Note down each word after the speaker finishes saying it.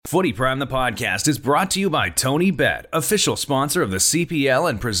Footy Prime, the podcast, is brought to you by Tony Bet, official sponsor of the CPL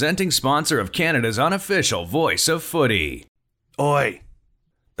and presenting sponsor of Canada's unofficial voice of footy. Oi!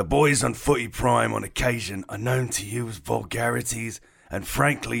 The boys on Footy Prime on occasion are known to use vulgarities and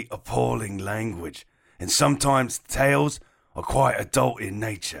frankly appalling language, and sometimes tales are quite adult in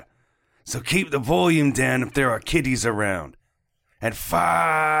nature. So keep the volume down if there are kiddies around. And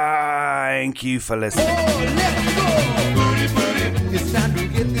thank you for listening. Oh, let's go! Booty, booty. It's time to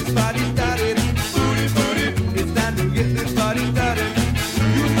get this party started. Booty, booty. It's time to get this party started.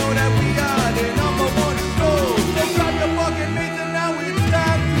 You know that we are the number one show. So drop your fucking mates and now it's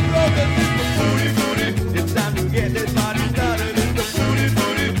time to go. 'Cause it's the booty, booty. It's time to get this party started. It's the booty,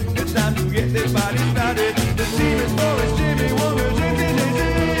 booty. It's time to get this party started. The team is Morris, Jimmy, Wonger, Jimmy,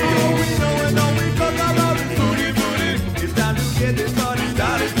 oh, we know and all we talk about is booty, booty. It's time to get this party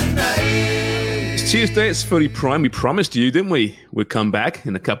started tonight. Tuesday, it's Footy Prime. We promised you, didn't we? We'd come back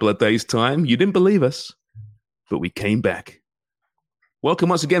in a couple of days' time. You didn't believe us, but we came back. Welcome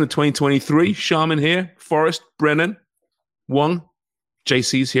once again to 2023. Sharman here, Forrest, Brennan, Wong,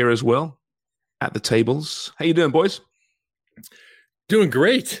 JC's here as well at the tables. How you doing, boys? Doing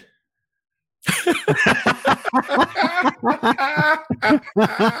great.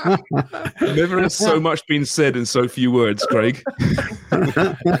 Never has so much been said in so few words, Craig.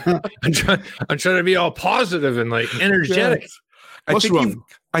 I'm trying to be all positive and like energetic. What's wrong?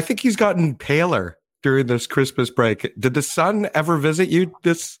 I think he's gotten paler during this Christmas break. Did the sun ever visit you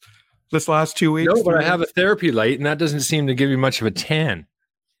this last 2 weeks? No, but I have a therapy light, and that doesn't seem to give you much of a tan.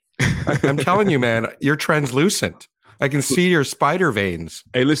 I'm telling you, man, you're translucent. I can see your spider veins.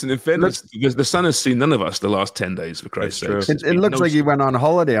 Hey, listen, in fairness, because the sun has seen none of us the last 10 days, for Christ's sake. It looks like he went on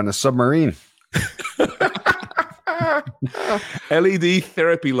holiday on a submarine. LED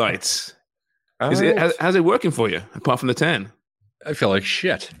therapy lights. How's it working for you, apart from the tan? I feel like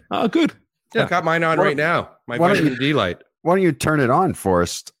shit. Oh, good. Yeah. I've got mine on right now. My vitamin D light. Why don't you turn it on,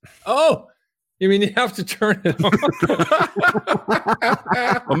 Forrest? Oh, you mean you have to turn it on?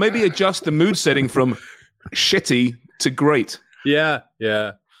 Or maybe adjust the mood setting from shitty to great. Yeah.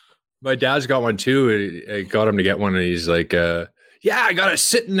 My dad's got one too. I got him to get one, and he's like, yeah, I got it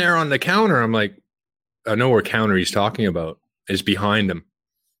sitting there on the counter. I'm like, I know where counter he's talking about. It's behind him.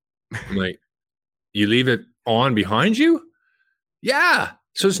 I'm like, you leave it on behind you? Yeah.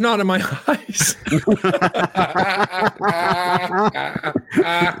 So it's not in my eyes.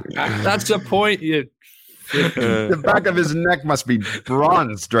 That's the point. The back of his neck must be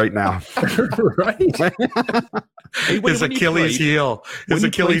bronzed right now. Right? His Achilles heel. His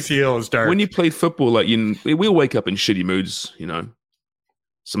Achilles heel is dark. When you played football, like we'll wake up in shitty moods, you know.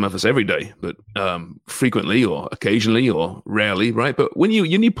 Some of us every day, but frequently or occasionally or rarely, right? But when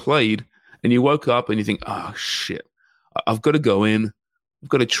you played and you woke up and you think, oh shit, I've got to go in. I've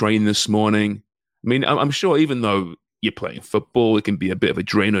got to train this morning. I mean, I'm sure even though you're playing football, it can be a bit of a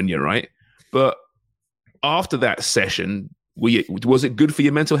drain on you, right? But after that session, was it good for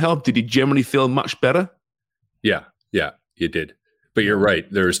your mental health? Did you generally feel much better? Yeah, you did. But you're right.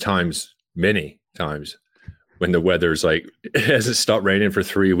 There's times, many times, when the weather's like, it hasn't stopped raining for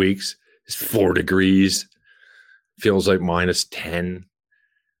 3 weeks. It's 4 degrees. Feels like -10.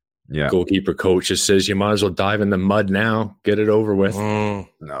 Yeah. Goalkeeper coach just says you might as well dive in the mud now, get it over with. No,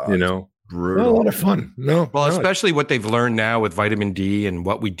 You know, brutal. a lot of fun. Well, especially what they've learned now with vitamin D and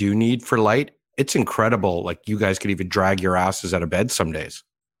what we do need for light. It's incredible. Like you guys could even drag your asses out of bed some days.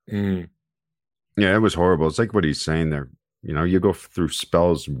 Mm. Yeah, it was horrible. It's like what he's saying there. You know, you go through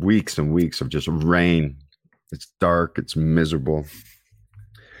spells, weeks and weeks of just rain. It's dark. It's miserable.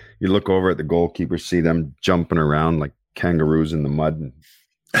 You look over at the goalkeeper, see them jumping around like kangaroos in the mud.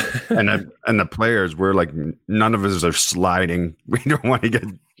 And the players, we're like, none of us are sliding. We don't want to get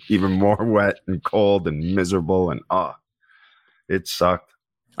even more wet and cold and miserable. And it sucked.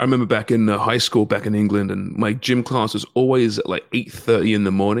 I remember back in high school, back in England, and my gym class was always at like 8:30 in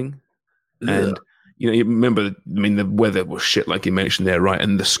the morning. And, you remember, I mean, the weather was shit, like you mentioned there, right?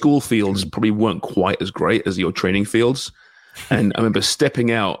 And the school fields probably weren't quite as great as your training fields. And I remember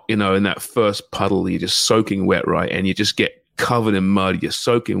stepping out, in that first puddle, you're just soaking wet, right? And you just get covered in mud, you're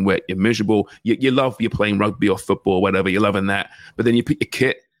soaking wet, you're miserable. You love, you're playing rugby or football or whatever, you're loving that. But then you put your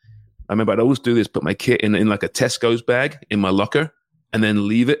kit. I remember I'd always do this, put my kit in like a Tesco's bag in my locker, and then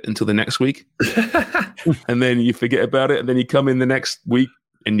leave it until the next week. And then you forget about it. And then you come in the next week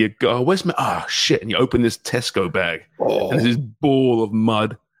and you go, where's my, shit. And you open this Tesco bag and there's this ball of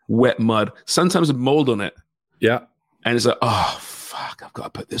mud, wet mud, sometimes a mold on it. Yeah. And it's like, oh, fuck, I've got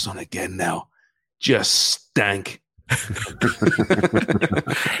to put this on again now. Just stank.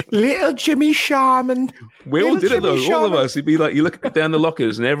 Little Jimmy Sharman. We all Little did it though. Jimmy All of Sharman. us. It'd be like you look down the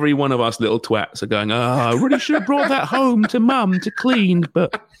lockers, and every one of us little twats are going, I really should have brought that home to mum to clean,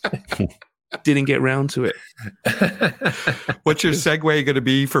 but didn't get round to it. What's your segue going to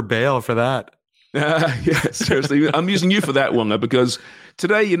be for Bale for that? Yeah, seriously. I'm using you for that one, because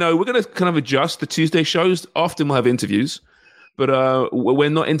today, we're going to kind of adjust the Tuesday shows. Often we'll have interviews, but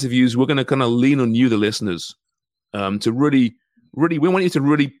when not interviews, we're going to kind of lean on you, the listeners, to really, we want you to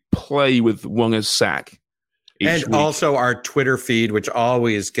really play with Wonger's sack. And week. also our Twitter feed, which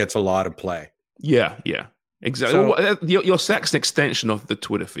always gets a lot of play. Yeah, exactly. So- Your sack's an extension of the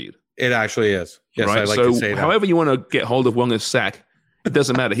Twitter feed. It actually is. Yes, right? I like so to say that. however you want to get hold of Wonger's sack, it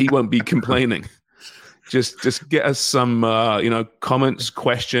doesn't matter. He won't be complaining. Just get us some, comments,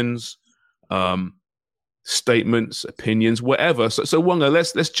 questions, statements, opinions, whatever. So Wonger,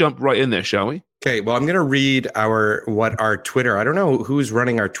 let's jump right in there, shall we? Okay, well, I'm going to read our Twitter. I don't know who's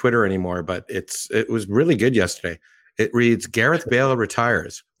running our Twitter anymore, but it was really good yesterday. It reads, Gareth Bale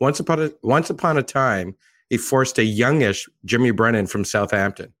retires. Once upon a time, he forced a youngish Jimmy Brennan from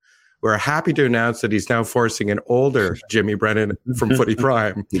Southampton. We're happy to announce that he's now forcing an older Jimmy Brennan from Footy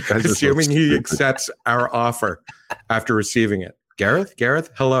Prime, assuming he accepts our offer after receiving it. Gareth,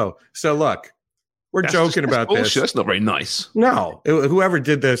 hello. So look, we're joking about this. That's not very nice. No, whoever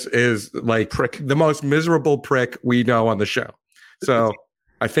did this is like the most miserable prick we know on the show. So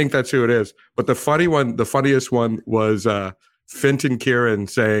I think that's who it is. But the funniest one was Finton Kieran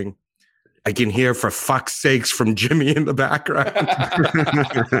saying, I can hear for fuck's sakes from Jimmy in the background.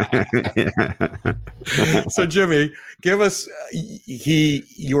 So Jimmy, give us,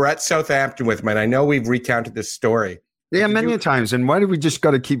 you were at Southampton with him, and I know we've recounted this story. Yeah, many times. And why do we just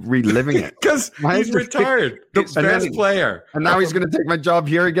got to keep reliving it? Because he's retired. He's best player. And now he's going to take my job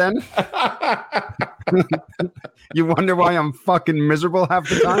here again? You wonder why I'm fucking miserable half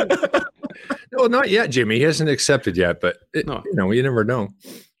the time? No, not yet, Jimmy. He hasn't accepted yet, but you never know.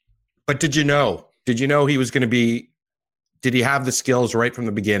 But did you know? Did you know he was going to be? Did he have the skills right from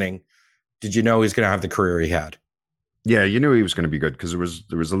the beginning? Did you know he's going to have the career he had? Yeah, you knew he was going to be good because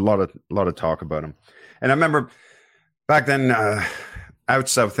there was a lot of talk about him. And I remember back then out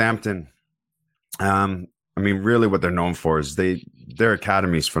Southampton. Really, what they're known for is their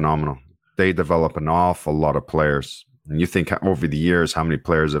academy is phenomenal. They develop an awful lot of players, and you think over the years how many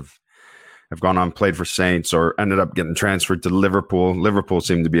players have gone on, played for Saints, or ended up getting transferred to Liverpool. Liverpool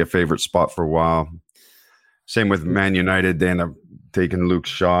seemed to be a favorite spot for a while. Same with Man United. They ended up taking Luke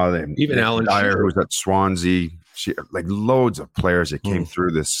Shaw. Even Alan Dyer, Shearer. who was at Swansea. Like loads of players that came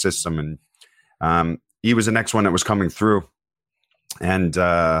through this system. And he was the next one that was coming through. And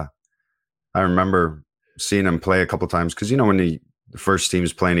I remember seeing him play a couple of times because, when the first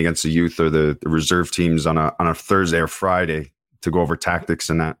team's playing against the youth or the reserve teams on a Thursday or Friday to go over tactics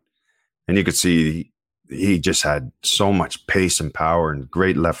and that. And you could see he just had so much pace and power and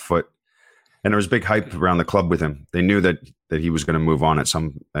great left foot. And there was big hype around the club with him. They knew that he was going to move on at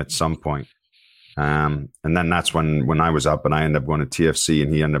some point. And then that's when I was up and I ended up going to TFC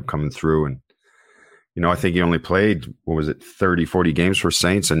and he ended up coming through. And, I think he only played, 30, 40 games for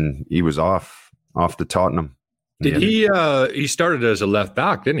Saints, and he was off to Tottenham. Did he started as a left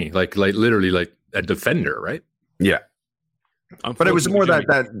back, didn't he? Like literally like a defender, right? Yeah. But it was more during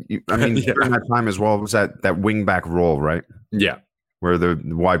that time as well, was that wing back role, right? Yeah. Where the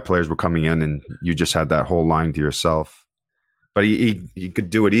wide players were coming in and you just had that whole line to yourself. But he could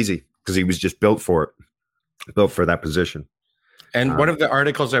do it easy because he was just built for it, built for that position. And one of the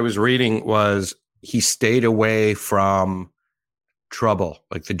articles I was reading was he stayed away from trouble,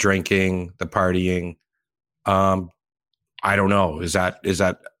 like the drinking, the partying. I don't know. Is that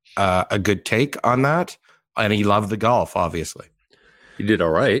a good take on that? And he loved the golf, obviously. He did all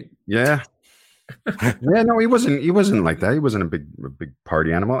right. Yeah. Yeah, no, he wasn't like that. He wasn't a big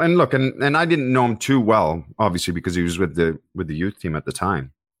party animal. And look, and I didn't know him too well, obviously, because he was with the youth team at the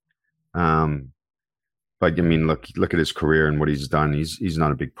time. But look at his career and what he's done. He's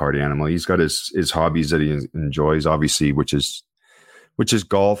not a big party animal. He's got his hobbies that he enjoys, obviously, which is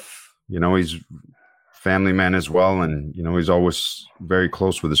golf. He's a family man as well, and he's always very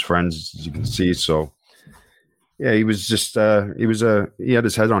close with his friends, as you can see. So yeah, he was just he had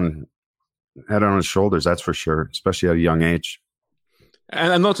his head on his shoulders, that's for sure, especially at a young age.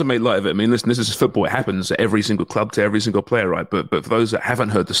 And not to make light of it, listen, this is football. It happens at every single club to every single player, right? But for those that haven't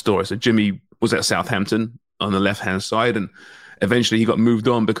heard the story, so Jimmy was at Southampton on the left-hand side, and eventually he got moved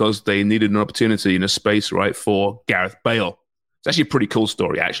on because they needed an opportunity in a space, right, for Gareth Bale. It's actually a pretty cool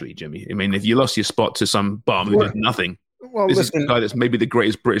story, actually, Jimmy. If you lost your spot to some bum who did nothing, this is the guy that's maybe the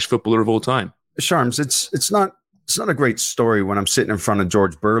greatest British footballer of all time. Sharms, it's not it's not a great story when I'm sitting in front of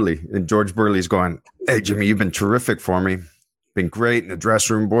George Burley, and George Burley's going, "Hey, Jimmy, you've been terrific for me. Been great in the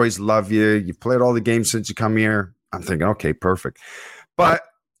dressing room. Boys love you. You've played all the games since you come here." I'm thinking, okay, perfect. But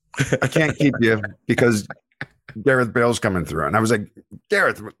I can't keep you because Gareth Bale's coming through. And I was like,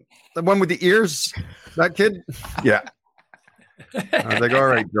 "Gareth, the one with the ears, that kid?" Yeah. I was like, "All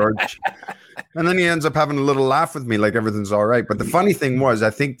right, George." And then he ends up having a little laugh with me like everything's all right. But the funny thing was, I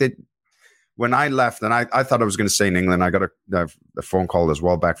think that when I left, and I thought I was going to stay in England, I got a phone call as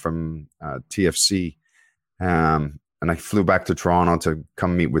well back from TFC. And I flew back to Toronto to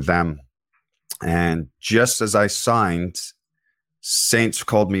come meet with them. And just as I signed, Saints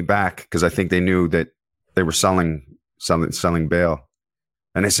called me back because I think they knew that they were selling Bale.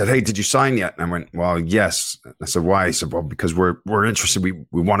 And they said, "Hey, did you sign yet?" And I went, "Well, yes." I said, "Why?" He said, "Well, because we're interested. We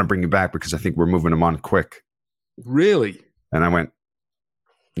want to bring you back because I think we're moving him on quick." Really? And I went,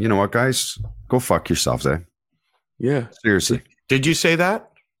 "You know what, guys? Go fuck yourselves, eh?" Yeah. Seriously. Did you say that?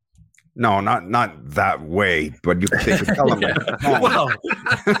 No, not that way, but you could tell them. Well,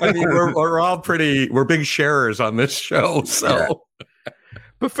 I mean, we're all we're big sharers on this show, so. Yeah.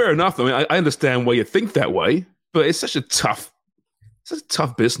 But fair enough. I mean, I understand why you think that way, but it's such a tough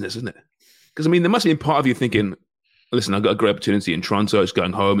business, isn't it? Because I mean, there must have been part of you thinking, "Listen, I've got a great opportunity in Toronto. It's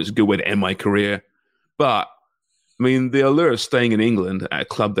going home. It's a good way to end my career." But I mean, the allure of staying in England at a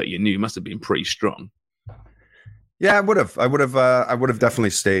club that you knew must have been pretty strong. Yeah, I would have definitely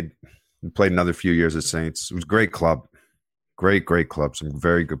stayed and played another few years at Saints. It was a great club, great club. Some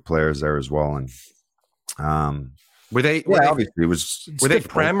very good players there as well. And were they obviously it was. Were they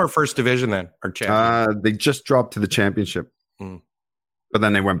Prem or First Division then, or Championship? They just dropped to the Championship, but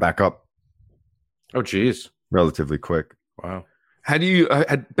then they went back up. Oh, geez, relatively quick. Wow.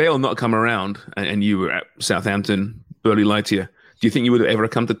 Had Bale not come around and you were at Southampton, Burley lied to you, do you think you would have ever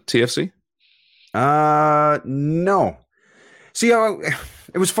come to TFC? No. See,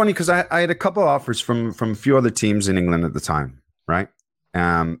 it was funny because I had a couple of offers from a few other teams in England at the time, right?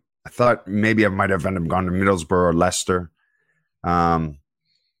 I thought maybe I might have ended up gone to Middlesbrough or Leicester.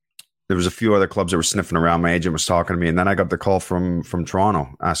 There was a few other clubs that were sniffing around. My agent was talking to me, and then I got the call from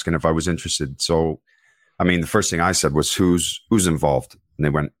Toronto asking if I was interested. So, I mean, the first thing I said was, "Who's involved?" And they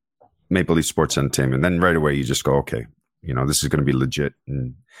went, "Maple Leaf Sports Entertainment." And then right away, you just go, "Okay, this is going to be legit."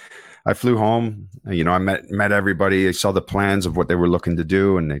 And I flew home. I met everybody. I saw the plans of what they were looking to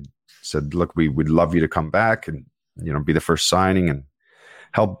do, and they said, "Look, we'd love you to come back and be the first signing and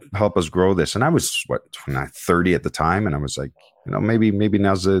help us grow this." And I was 30 at the time, and I was like, maybe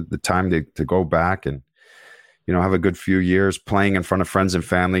now's the time to go back and have a good few years playing in front of friends and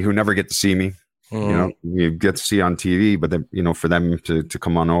family who never get to see me. You get to see on TV, but then for them to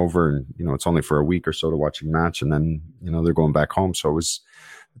come on over, and it's only for a week or so to watch a match, and then they're going back home. So it was.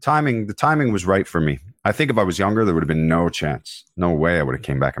 The timing was right for me. I think if I was younger, there would have been no chance, no way I would have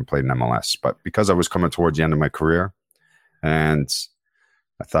came back and played in MLS. But because I was coming towards the end of my career, and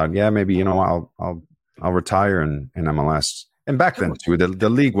I thought, yeah, maybe I'll retire in MLS. And back then too, the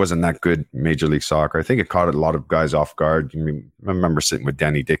league wasn't that good. Major League Soccer, I think it caught a lot of guys off guard. I remember sitting with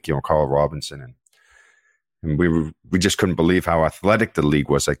Danny Dickey and Carl Robinson, and we just couldn't believe how athletic the league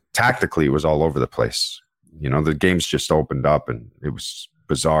was. Like tactically, it was all over the place. The games just opened up, and it was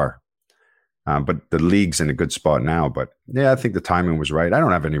bizarre. But the league's in a good spot now. But yeah, I think the timing was right. I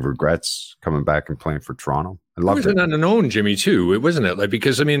don't have any regrets coming back and playing for Toronto. I loved it. It was an unknown, Jimmy, too. It wasn't it? Like,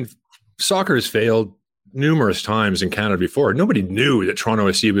 because I mean, soccer has failed numerous times in Canada before. Nobody knew that Toronto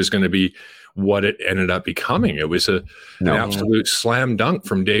FC was going to be what it ended up becoming. It was an absolute slam dunk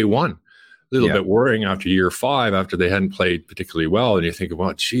from day one. A little bit worrying after year 5, after they hadn't played particularly well. And you think,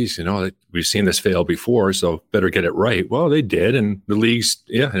 well, geez, we've seen this fail before, so better get it right. Well, they did. And the league's,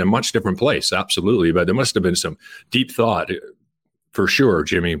 in a much different place. Absolutely. But there must have been some deep thought for sure,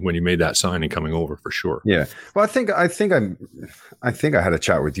 Jimmy, when you made that signing coming over, for sure. Yeah. Well, I think I had a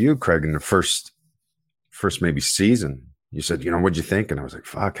chat with you, Craig, in the first maybe season. You said, what'd you think? And I was like,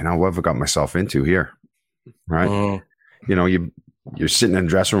 fucking hell, what have I got myself into here? Right. You're sitting in a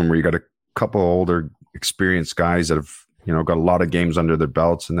dressing room where you got a couple older experienced guys that have got a lot of games under their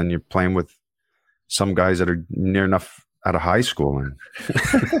belts, and then you're playing with some guys that are near enough out of high school, and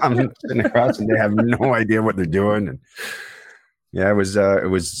I'm sitting across and they have no idea what they're doing. And it was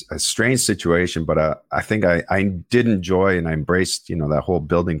a strange situation, but I think I did enjoy and I embraced that whole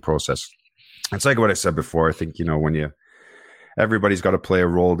building process. It's like what I said before. I think when everybody's got to play a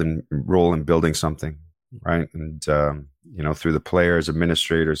role in building something, right? And through the players,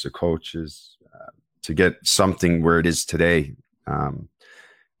 administrators, the coaches, to get something where it is today.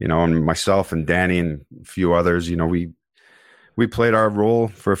 And myself and Danny and a few others, we we played our role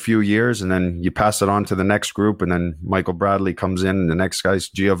for a few years, and then you pass it on to the next group, and then Michael Bradley comes in, and the next guy,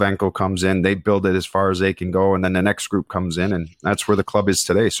 Giovenco, comes in. They build it as far as they can go, and then the next group comes in, and that's where the club is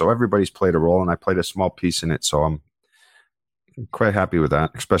today. So everybody's played a role, and I played a small piece in it. So I'm quite happy with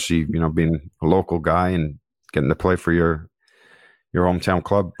that, especially, being a local guy and getting to play for your hometown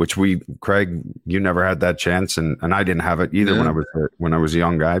club, which Craig, you never had that chance, and I didn't have it either when I was a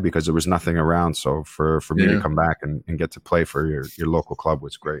young guy, because there was nothing around. So for me to come back and get to play for your local club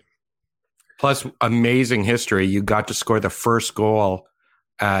was great. Plus, amazing history. You got to score the first goal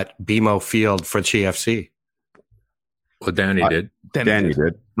at BMO Field for GFC. Well, Danny did. Danny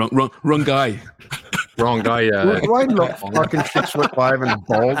did. Wrong guy. Wrong guy. Do I look fucking 6'5" and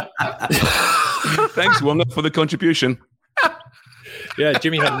bald? Thanks, Wonger, for the contribution. Yeah,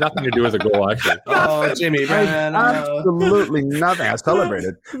 Jimmy had nothing to do with the goal, actually. Oh, Jimmy, man. Absolutely nothing. I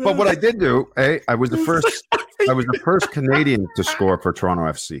celebrated. But what I did do, I was the first Canadian to score for Toronto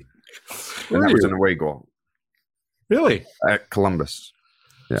FC. And that was an away goal. Really? At Columbus.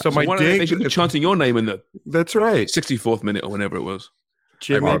 Yeah. So my they should be chanting your name in the That's right. 64th minute or whenever it was.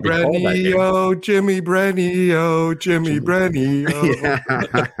 Jimmy Brenio, Jimmy Brenio, Jimmy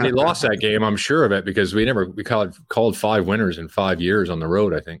Brenio. They lost that game, I'm sure of it, because we called 5 winners in 5 years on the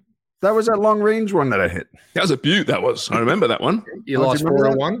road, I think. That was that long range one that I hit. That was a beaut, that was. I remember that one. You lost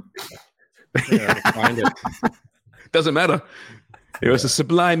 4-1? Yeah, find it. Doesn't matter. It was a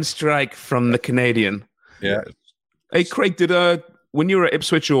sublime strike from the Canadian. Yeah. Hey, Craig, when you were at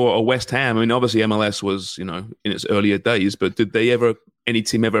Ipswich or West Ham, I mean, obviously MLS was, in its earlier days, but did any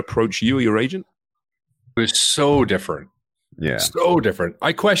team ever approach you or your agent? It was so different. Yeah. So different.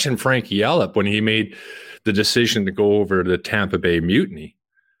 I questioned Frankie Yallop when he made the decision to go over to the Tampa Bay Mutiny.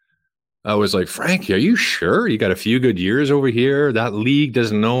 I was like, Frankie, are you sure? You got a few good years over here. That league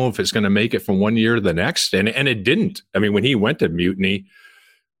doesn't know if it's going to make it from one year to the next. And it didn't. I mean, when he went to Mutiny,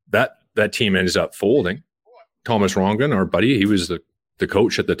 that team ended up folding. Thomas Rongan, our buddy, he was the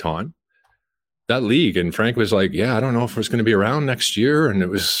coach at the time. That league, and Frank was like, yeah, I don't know if it's going to be around next year. And it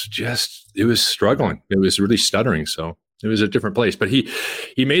was struggling. It was really stuttering. So it was a different place. But he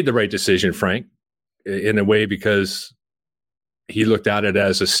made the right decision, Frank, in a way, because he looked at it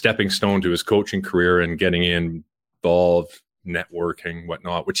as a stepping stone to his coaching career and getting involved, networking,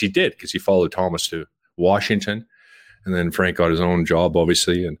 whatnot, which he did, because he followed Thomas to Washington. And then Frank got his own job,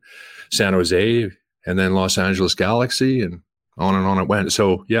 obviously, in San Jose, and then Los Angeles Galaxy, and on it went.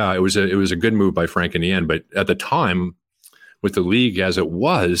 So yeah, it was a good move by Frank in the end. But at the time, with the league as it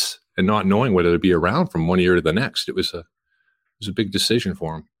was, and not knowing whether it'd be around from one year to the next, it was a big decision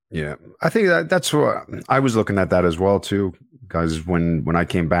for him. Yeah, I think that's what I was looking at that as well too, guys. When I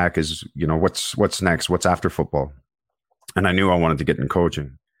came back, is what's next? What's after football? And I knew I wanted to get in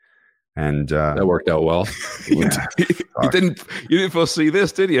coaching, and that worked out well. Yeah, you didn't foresee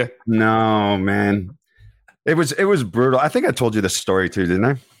this, did you? No, man. It was brutal. I think I told you this story too,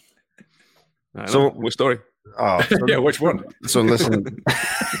 didn't I? So which story? Oh, so, yeah, which one? So listen,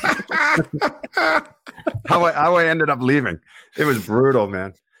 how I ended up leaving. It was brutal,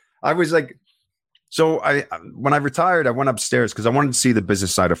 man. I was like, when I retired, I went upstairs because I wanted to see the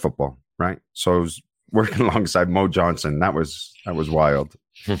business side of football, right? So I was working alongside Mo Johnson. That was wild.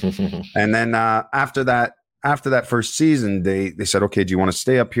 And then after that first season, they said, okay, do you want to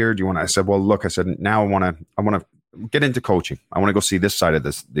stay up here? I said, well, look, now I want to get into coaching. I want to go see this side of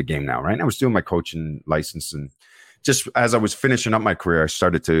the game now. Right. And I was doing my coaching license, and just as I was finishing up my career, I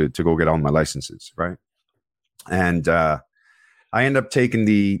started to go get all my licenses. Right. And, I ended up taking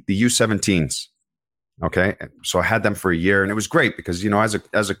the U17s. Okay. So I had them for a year, and it was great because,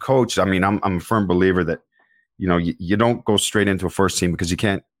 as a coach, I mean, I'm a firm believer that, you don't go straight into a first team because you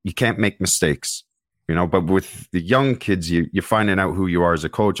can't make mistakes. But with the young kids, you're finding out who you are as a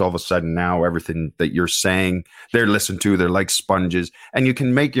coach. All of a sudden now everything that you're saying, they're listened to, they're like sponges, and you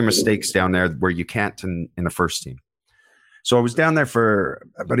can make your mistakes down there where you can't in the first team. So I was down there for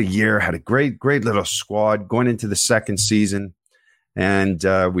about a year, had a great little squad going into the second season. And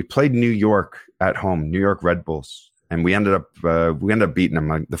we played New York at home, New York Red Bulls. And we ended up beating them.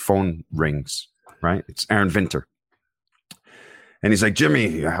 Like, the phone rings, right? It's Aaron Vinter. And he's like,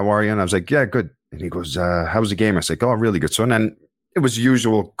 Jimmy, how are you? And I was like, yeah, good. And he goes, how was the game? I was like, oh, really good. So then it was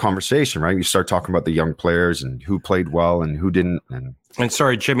usual conversation, right? You start talking about the young players and who played well and who didn't. And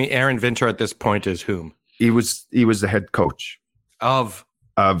sorry, Jimmy, Aaron Vinter at this point is whom? He was the head coach of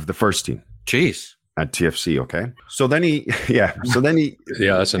the first team. Jeez. At TFC, okay? So then yeah,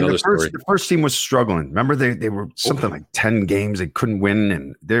 that's another story. The first team was struggling. Remember, they were something like 10 games they couldn't win,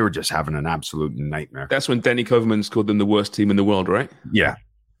 and they were just having an absolute nightmare. That's when Danny Koverman's called them the worst team in the world, right? Yeah.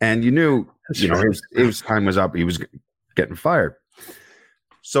 And you knew, his time was up. getting fired.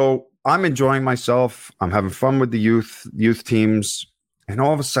 So I'm enjoying myself. I'm having fun with the youth teams. And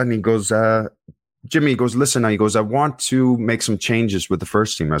all of a sudden he goes, Jimmy, he goes, listen, he goes, I want to make some changes with the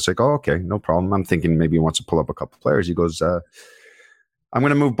first team. I was like, oh, okay, no problem. I'm thinking maybe he wants to pull up a couple of players. He goes, I'm going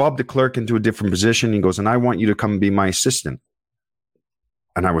to move Bob de Klerk into a different position. He goes, and I want you to come be my assistant.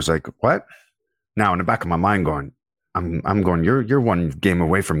 And I was like, what? Now in the back of my mind going, I'm going, you're one game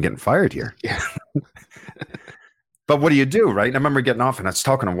away from getting fired here. Yeah. But what do you do, right? And I remember getting off and I was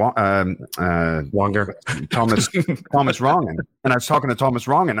talking to Wonger. Thomas Rongen. And I was talking to Thomas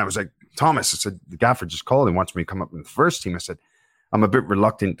Rongen. I was like, Thomas, I said, the gaffer just called and wants me to come up in the first team. I said, I'm a bit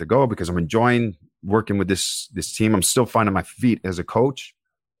reluctant to go because I'm enjoying working with this team. I'm still finding my feet as a coach.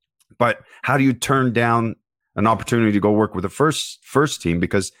 But how do you turn down an opportunity to go work with the first team?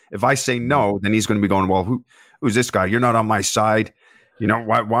 Because if I say no, then he's going to be going, well, who's this guy? You're not on my side. You know,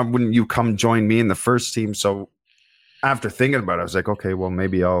 why wouldn't you come join me in the first team? So after thinking about it, I was like, okay, well,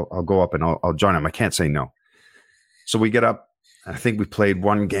 maybe I'll go up and I'll join him. I can't say no. So we get up. I think we played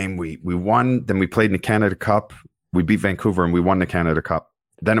one game. We won. Then we played in the Canada Cup. We beat Vancouver and we won the Canada Cup.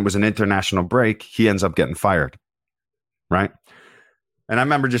 Then it was an international break. He ends up getting fired, right? And I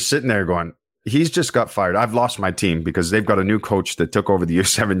remember just sitting there going, he's just got fired. I've lost my team because they've got a new coach that took over the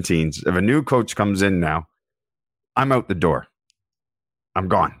U17s. If a new coach comes in now, I'm out the door. I'm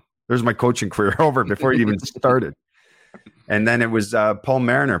gone. There's my coaching career over before it even started. And then it was Paul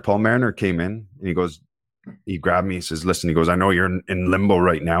Mariner. Paul Mariner came in and he grabbed me. He says, listen, he goes, I know you're in limbo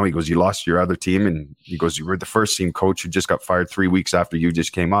right now. He goes, you lost your other team. And he goes, you were the first team coach who just got fired 3 weeks after you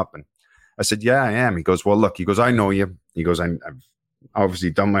just came up. And I said, yeah, I am. He goes, well, look, he goes, I know you. He goes, I've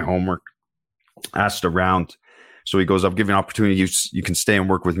obviously done my homework, asked around. So he goes, I'll give you an opportunity. You can stay and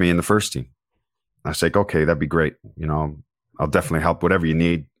work with me in the first team. I was like, okay, that'd be great. You know, I'll definitely help. Whatever you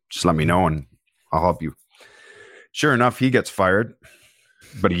need, just let me know and I'll help you. Sure enough, he gets fired.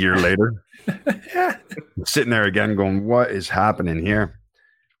 But a year later, sitting there again going, what is happening here?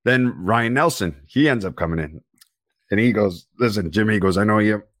 Then Ryan Nelson, he ends up coming in. And he goes, listen, Jimmy, he goes, I know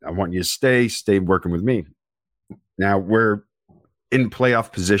you. I want you to stay working with me. Now we're in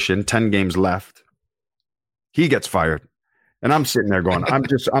playoff position, 10 games left. He gets fired. And I'm sitting there going,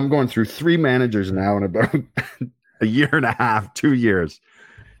 I'm going through 3 managers now in about a year and a half, 2 years.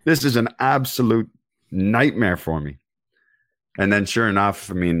 This is an absolute nightmare for me. And then sure enough,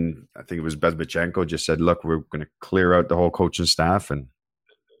 I mean, I think it was Bezbachenko just said, look, we're going to clear out the whole coaching staff and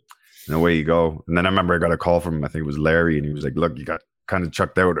away you go. And then I remember I got a call from him. I think it was Larry. And he was like, look, you got kind of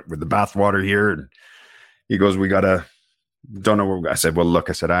chucked out with the bathwater here. And he goes, don't know what I said. Well, look,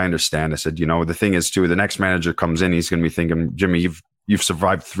 I said, I understand. I said, you know, the thing is too, the next manager comes in, he's going to be thinking, Jimmy, you've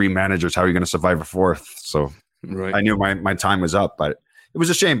survived 3 managers. How are you going to survive a 4th? So right. I knew my time was up, but it was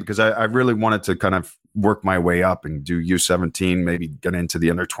a shame because I really wanted to kind of work my way up and do U17, maybe get into the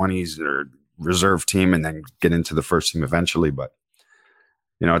under 20s or reserve team and then get into the first team eventually. But,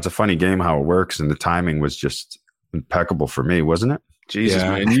 you know, it's a funny game how it works. And the timing was just impeccable for me, wasn't it? Jesus,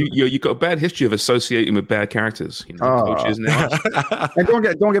 man. You got a bad history of associating with bad characters. You know, coaches now. And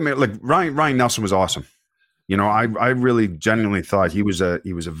don't get me, like Ryan Nelson was awesome. You know, I really genuinely thought he was a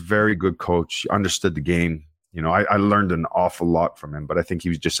very good coach, understood the game. You know, I learned an awful lot from him, but I think he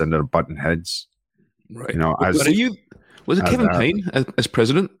was just ended up butting heads. Right. You know, was it Kevin Payne as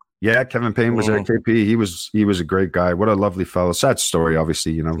president? Yeah, Kevin Payne was at KP. He was a great guy. What a lovely fellow. Sad story,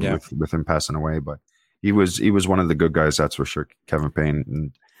 obviously, you know, with him passing away, but he was one of the good guys, that's for sure, Kevin Payne.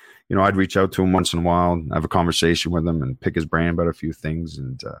 And, you know, I'd reach out to him once in a while, have a conversation with him and pick his brain about a few things.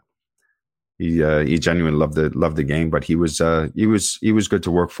 And he genuinely loved the game, but he was good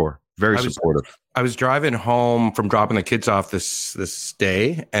to work for. Very supportive. I was driving home from dropping the kids off this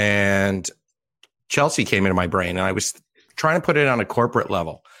day, and Chelsea came into my brain, and I was trying to put it on a corporate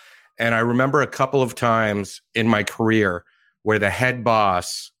level. And I remember a couple of times in my career where the head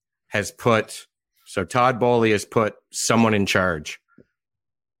boss has Todd Bowley has put someone in charge.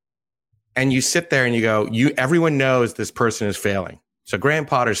 And you sit there and you go, everyone knows this person is failing. So Graham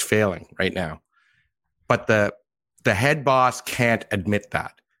Potter's failing right now. But the head boss can't admit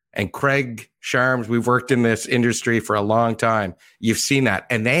that. And Craig Sharms, we've worked in this industry for a long time. You've seen that.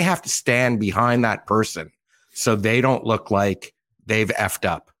 And they have to stand behind that person so they don't look like they've effed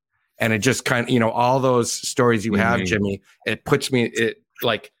up. And it just kind of, you know, all those stories you have, Jimmy, it puts me,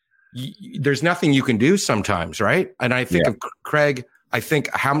 there's nothing you can do sometimes, right? And I think of Craig, I think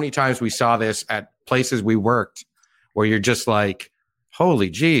how many times we saw this at places we worked where you're just like, holy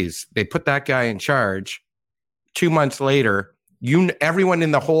geez, they put that guy in charge. 2 months later, everyone in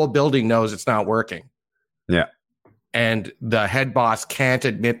the whole building knows it's not working. Yeah. And the head boss can't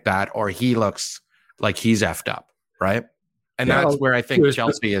admit that, or he looks like he's effed up, right? And Yeah, that's where I think there's-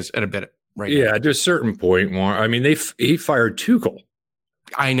 Chelsea is at a bit right now. Yeah, to a certain point, more. I mean, he fired Tuchel.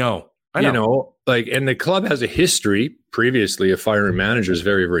 I know. You know, like, and the club has a history previously of firing managers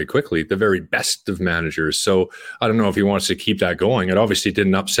very, very quickly, the very best of managers. So I don't know if he wants to keep that going. It obviously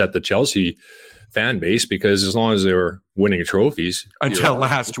didn't upset the Chelsea fan base because as long as they were winning trophies Until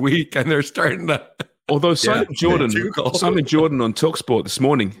last week, and they're starting to. Although Simon Jordan Tuchel. on TalkSport this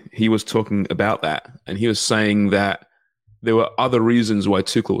morning, he was talking about that, and he was saying that there were other reasons why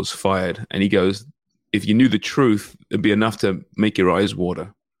Tuchel was fired, and he goes, "If you knew the truth, it'd be enough to make your eyes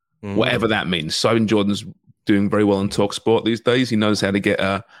water." Whatever that means. Simon Jordan's doing very well on TalkSport these days. He knows how to get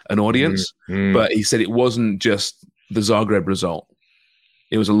an audience, but he said it wasn't just the Zagreb result.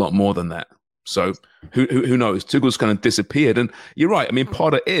 It was a lot more than that. So who knows? Tuchel's kind of disappeared. And you're right. I mean,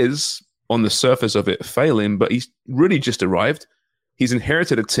 Potter is, on the surface of it, failing, but he's really just arrived. He's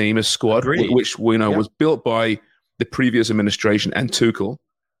inherited a team, a squad, which we know was built by the previous administration and Tuchel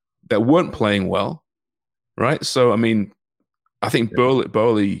that weren't playing well, right? So, I mean, I think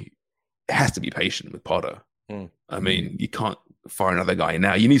Bowley has to be patient with Potter. I mean, you can't fire another guy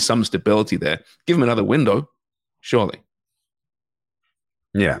now. You need some stability there. Give him another window, surely.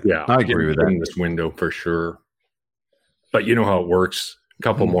 Yeah, I agree with that. In this window for sure. But you know how it works. A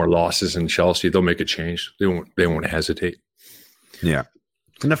couple more losses in Chelsea, they'll make a change. They won't hesitate. Yeah,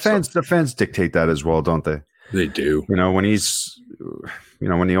 and the fans dictate that as well, don't they? They do. You know, when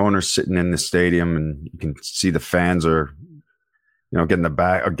when the owner's sitting in the stadium and you can see the fans are, getting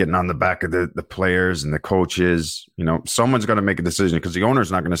on the back of the players and the coaches, someone's got to make a decision because the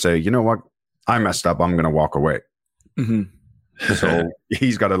owner's not going to say, you know what, I messed up, I'm going to walk away. So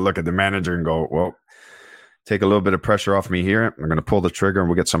he's got to look at the manager and go, well, take a little bit of pressure off me here. I'm going to pull the trigger and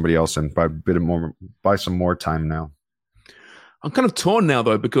we'll get somebody else in. Buy some more time now. I'm kind of torn now,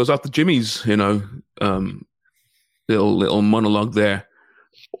 though, because after Jimmy's, little monologue there,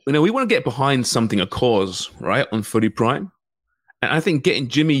 we want to get behind something, a cause, right, on Footy Prime. And I think getting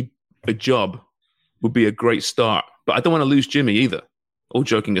Jimmy a job would be a great start. But I don't want to lose Jimmy either. All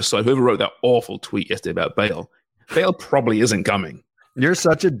joking aside, whoever wrote that awful tweet yesterday about Bale probably isn't coming. You're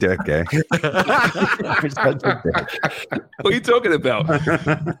such a dick, eh? You're such a dick. What are you talking about?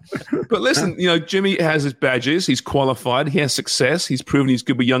 But listen, Jimmy has his badges. He's qualified. He has success. He's proven he's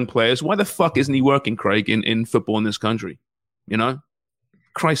good with young players. Why the fuck isn't he working, Craig, in football in this country?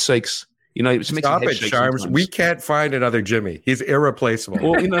 Christ's sakes. Stop it, Charms. We can't find another Jimmy. He's irreplaceable.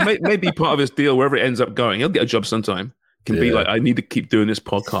 Well, maybe part of his deal, wherever it ends up going, he'll get a job sometime. Can be like, I need to keep doing this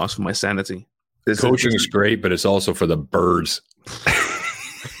podcast for my sanity. Coaching is great, but it's also for the birds.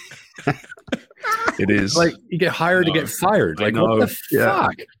 It is. Like, you get hired to get fired. Like, what the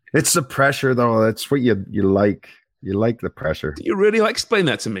fuck? It's the pressure, though. That's what you like. You like the pressure. Do you really explain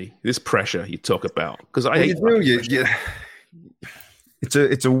that to me? This pressure you talk about, because I hate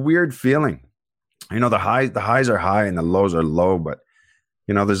It's a weird feeling. The highs are high and the lows are low, but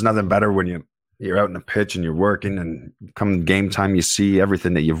there's nothing better when you're out in the pitch and you're working, and come game time you see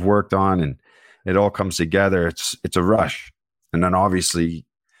everything that you've worked on and it all comes together. It's a rush. And then obviously,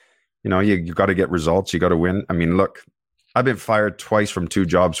 you got to get results, you got to win. I mean, look, I've been fired twice from 2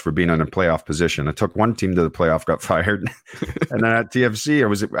 jobs for being in a playoff position. I took one team to the playoff, got fired. And then at TFC,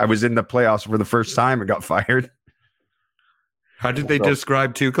 I was in the playoffs for the first time and got fired. How did they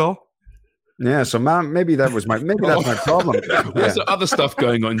describe Tuchel? Yeah, so maybe that's my problem. There's other stuff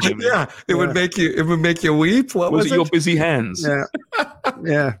going on, Jimmy. Yeah, it would make you weep. What was it? Your busy hands?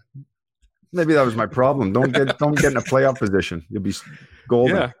 Yeah. Maybe that was my problem. Don't get in a playoff position. You'll be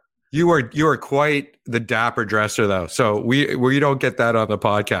golden. Yeah. You are quite the dapper dresser, though. So we don't get that on the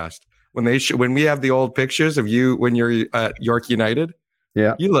podcast. When we have the old pictures of you when you're at York United,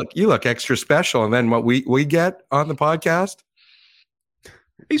 yeah, you look extra special. And then what we get on the podcast.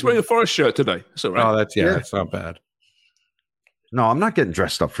 He's wearing a Forest shirt today. So right. Oh, that's not bad. No, I'm not getting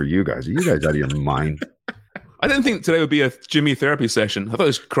dressed up for you guys. Are you guys out of your mind? I didn't think today would be a Jimmy therapy session. I thought it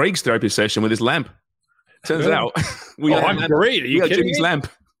was Craig's therapy session with his lamp. Turns out I'm great. Are you kidding Jimmy's me? lamp.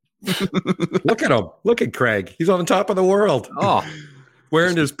 Look at him. Look at Craig. He's on the top of the world. Oh,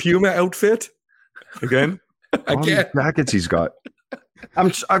 wearing his Puma outfit again. All these jackets he's got. I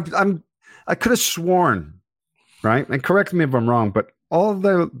could have sworn, right? And correct me if I'm wrong, but all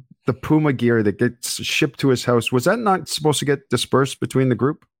the Puma gear that gets shipped to his house, was that not supposed to get dispersed between the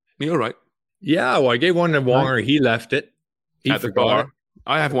group? You're right. Yeah, well, I gave one to Wonger. He left it. He at the bar.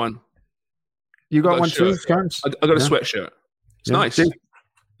 I have one. You got one too, Carms? I got a sweatshirt. It's nice.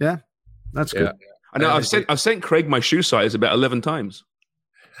 Yeah, that's good. I know. I've sent Craig my shoe size about 11 times.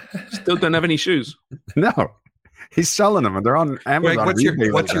 Still don't have any shoes. No, He's selling them, and they're on Amazon.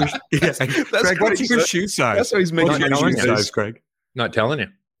 Greg, what's your That's shoe size? That's how he's making What's your money. shoe size, Greg? Not telling you.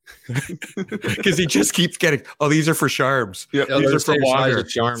 Because he just keeps getting, these are for Sharms. Yep. Yeah, These they're are for the same size Wonger.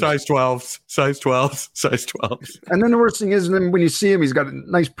 as Charms. Size 12s, size 12s, size 12s. And then the worst thing is, then when you see him, he's got a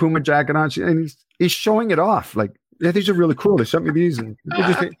nice Puma jacket on, and he's showing it off. Like, yeah, these are really cool. They sent me these, and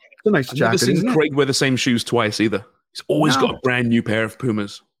it's a nice I've never jacket. seen Isn't it? Craig wear the same shoes twice either. He's always No. got a brand new pair of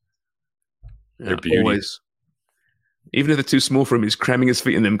Pumas. They're beauties. Always. Even if they're too small for him, he's cramming his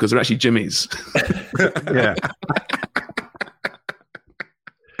feet in them because they're actually Jimmy's. Yeah.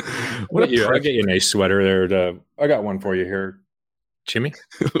 What a I'll get you a nice sweater there. I got one for you here, Jimmy.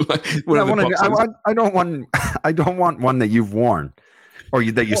 One I, of the wanna- boxes. I don't want. I don't want one that you've worn, or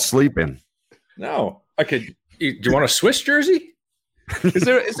that you sleep in. No, I could. Do you want a Swiss jersey? Is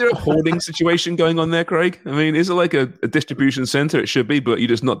there a hoarding situation going on there, Craig? I mean, is it like a distribution center? It should be, but you're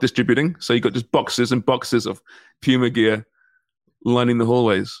just not distributing. So you got just boxes and boxes of Puma gear lining the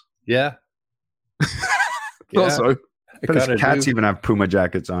hallways. Yeah. Also, But his cats even have Puma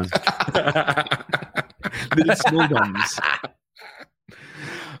jackets on. little small ones.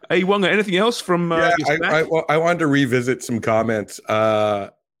 Hey, Wonger, anything else from your stack? I wanted to revisit some comments.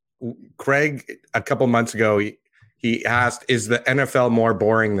 Craig, a couple months ago, he asked, "Is the NFL more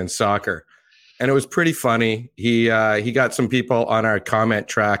boring than soccer?" And it was pretty funny. He got some people on our comment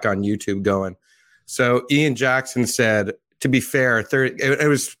track on YouTube going. So Ian Jackson said, to be fair, it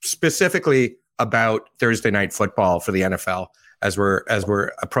was specifically about Thursday night football for the NFL as we're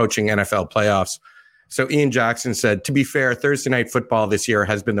approaching NFL playoffs. So Ian Jackson said, to be fair, Thursday night football this year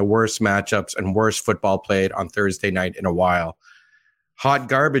has been the worst matchups and worst football played on Thursday night in a while. Hot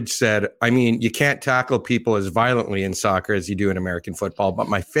Garbage said, I mean, you can't tackle people as violently in soccer as you do in American football, but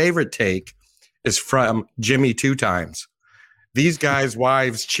my favorite take is from Jimmy Two Times. These guys'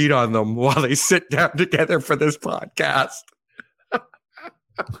 wives cheat on them while they sit down together for this podcast.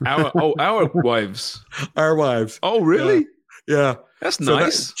 Our wives. Our wives. Oh, really? Yeah. That's So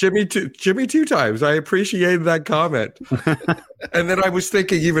nice. Jimmy Two Times. I appreciated that comment. And then I was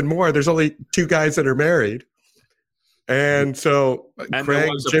thinking even more, there's only two guys that are married. And so And Craig, the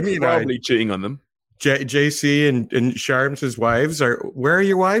wives are Jimmy and I, probably cheating on them. JC and Sharms' wives where are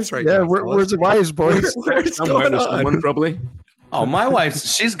your wives right now? Where's the wives, boys? Where's Somewhere going with on? someone, probably. Oh, my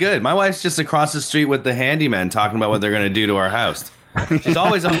wife's, she's good. My wife's just across the street with the handyman talking about what they're going to do to our house. She's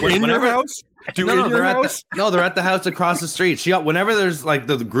always on In your house? they're at the house across the street. Whenever there's like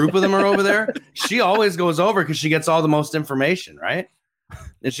the group of them are over there, she always goes over because she gets all the most information, right?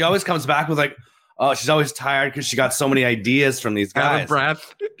 And she always comes back with like, oh, she's always tired because she got so many ideas from these guys. Out of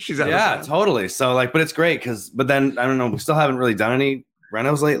breath. She's out of Yeah, breath. totally. So like, but it's great but then I don't know, we still haven't really done any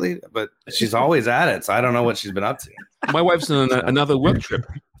renos lately, but she's always at it. So I don't know what she's been up to. My wife's on another work trip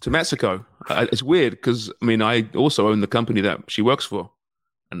to Mexico. It's weird because, I mean, I also own the company that she works for.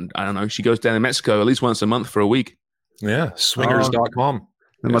 And I don't know, she goes down to Mexico at least once a month for a week. Yeah, swingers.com.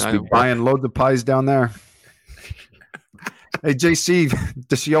 They must be buying loads of pies down there. Hey, JC,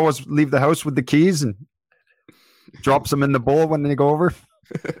 does she always leave the house with the keys and drops them in the bowl when they go over?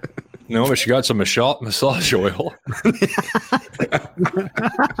 No, but she got some massage oil.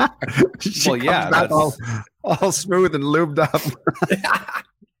 She Well, yeah, comes back that's- all smooth and lubed up.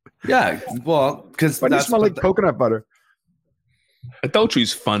 Yeah, well, because Why do you smell like coconut butter?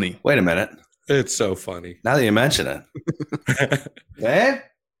 Adultery's funny. Wait a minute. It's so funny. Now that you mention it, babe.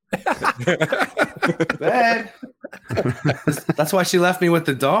 Babe. That's why she left me with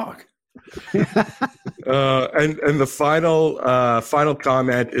the dog. And the final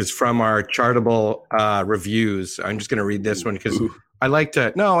comment is from our Chartable reviews. I'm just going to read this one because I like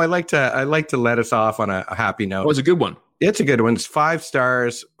to let us off on a happy note. That was a good one. It's a good one. It's 5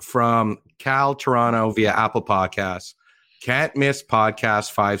 stars from Cal Toronto via Apple Podcasts. Can't miss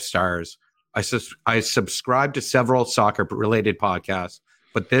podcast, 5 stars. I subscribe to several soccer related podcasts,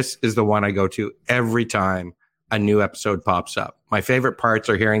 but this is the one I go to every time a new episode pops up. My favorite parts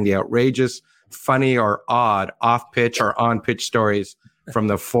are hearing the outrageous, funny, or odd off-pitch or on-pitch stories from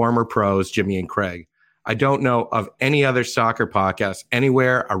the former pros, Jimmy and Craig. I don't know of any other soccer podcast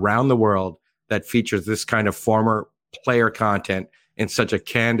anywhere around the world that features this kind of former player content in such a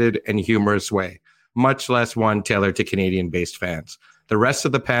candid and humorous way, much less one tailored to Canadian-based fans. The rest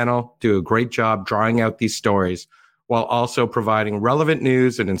of the panel do a great job drawing out these stories while also providing relevant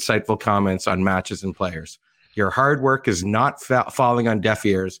news and insightful comments on matches and players. Your hard work is not falling on deaf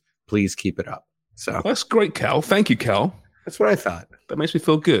ears. Please keep it up. So That's great, Cal. Thank you, Cal. that's what I thought. That makes me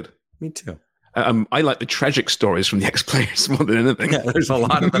feel good. Me too. I like the tragic stories from the ex-players more than anything. Yeah, there's a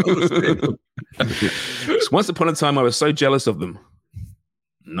lot of those. Too. Once upon a time, I was so jealous of them.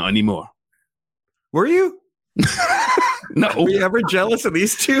 Not anymore. Were you? No. Were you ever jealous of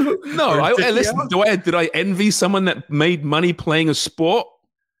these two? No, listen, did I envy someone that made money playing a sport?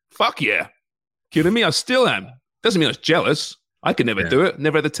 Fuck yeah. Kidding me? I still am. Doesn't mean I was jealous. I could never do it.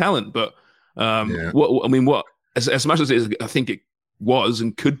 Never had the talent. But as much as it is, I think it was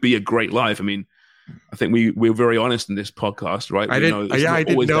and could be a great life. I mean, I think we're very honest in this podcast, right? I didn't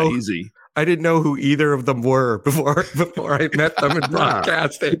know. Easy. I didn't know who either of them were before I met them in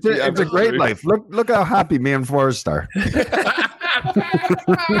broadcasting. It's a great life. Look how happy me and Forrest are.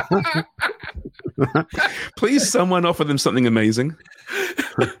 Please, someone offer them something amazing.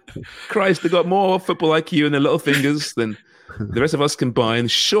 Christ, they got more football IQ in their little fingers than the rest of us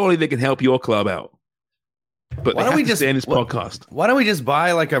combined. Surely they can help your club out. But why don't we just stay in this podcast? Why don't we just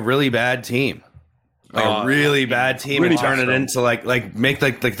buy like a really bad team? Like a really bad team and turn it into like make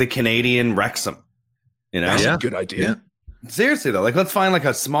like the Canadian Wrexham. You know? That's a good idea. Yeah. Seriously though, like let's find like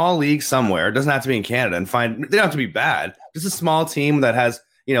a small league somewhere. It doesn't have to be in Canada and they don't have to be bad. Just a small team that has,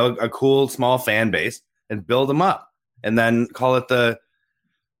 you know, a cool small fan base and build them up. And then call it the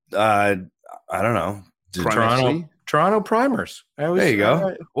I don't know. Toronto Primers. There you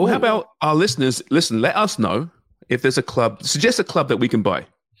go. Well, how about our listeners? Listen, let us know if there's a club. Suggest a club that we can buy.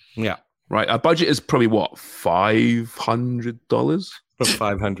 Yeah. Right. Our budget is probably what, $500?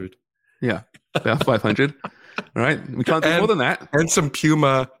 500. Yeah. About 500. All right. We can't do more than that. And some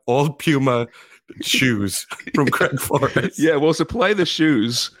old Puma shoes from Craig Forrest. Yeah, we'll supply the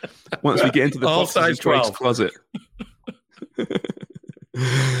shoes once we get into the all size 12 closet.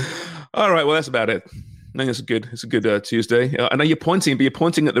 All right. Well, that's about it. I think it's a good Tuesday. I know you're pointing, but you're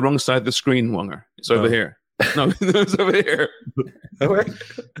pointing at the wrong side of the screen, Wonger. It's over here. No, it's over here.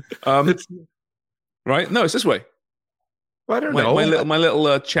 Right? No, it's this way. Well, I don't know. My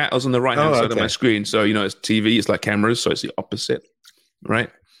little chat is on the right hand side of my screen. So, you know, it's TV, it's like cameras, so it's the opposite. Right?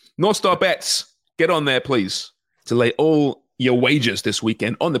 North Star Bets, get on there, please, to lay all your wagers this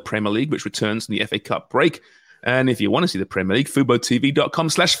weekend on the Premier League, which returns in the FA Cup break. And if you want to see the Premier League,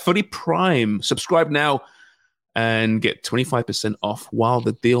 FuboTV.com/footyprime. Subscribe now and get 25% off while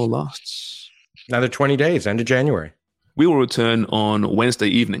the deal lasts. Another 20 days, end of January. We will return on Wednesday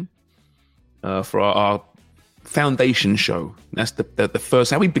evening for our foundation show. That's the first,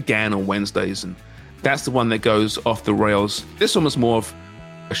 how we began on Wednesdays, and that's the one that goes off the rails. This one was more of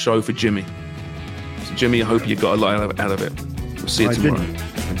a show for Jimmy. So Jimmy, I hope you got a lot out of it. We'll see you tomorrow.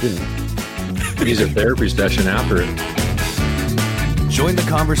 I didn't. He's a therapy session after it. Join the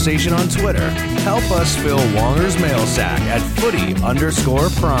conversation on Twitter. Help us fill Wonger's mail sack at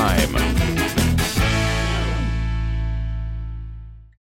footy_prime.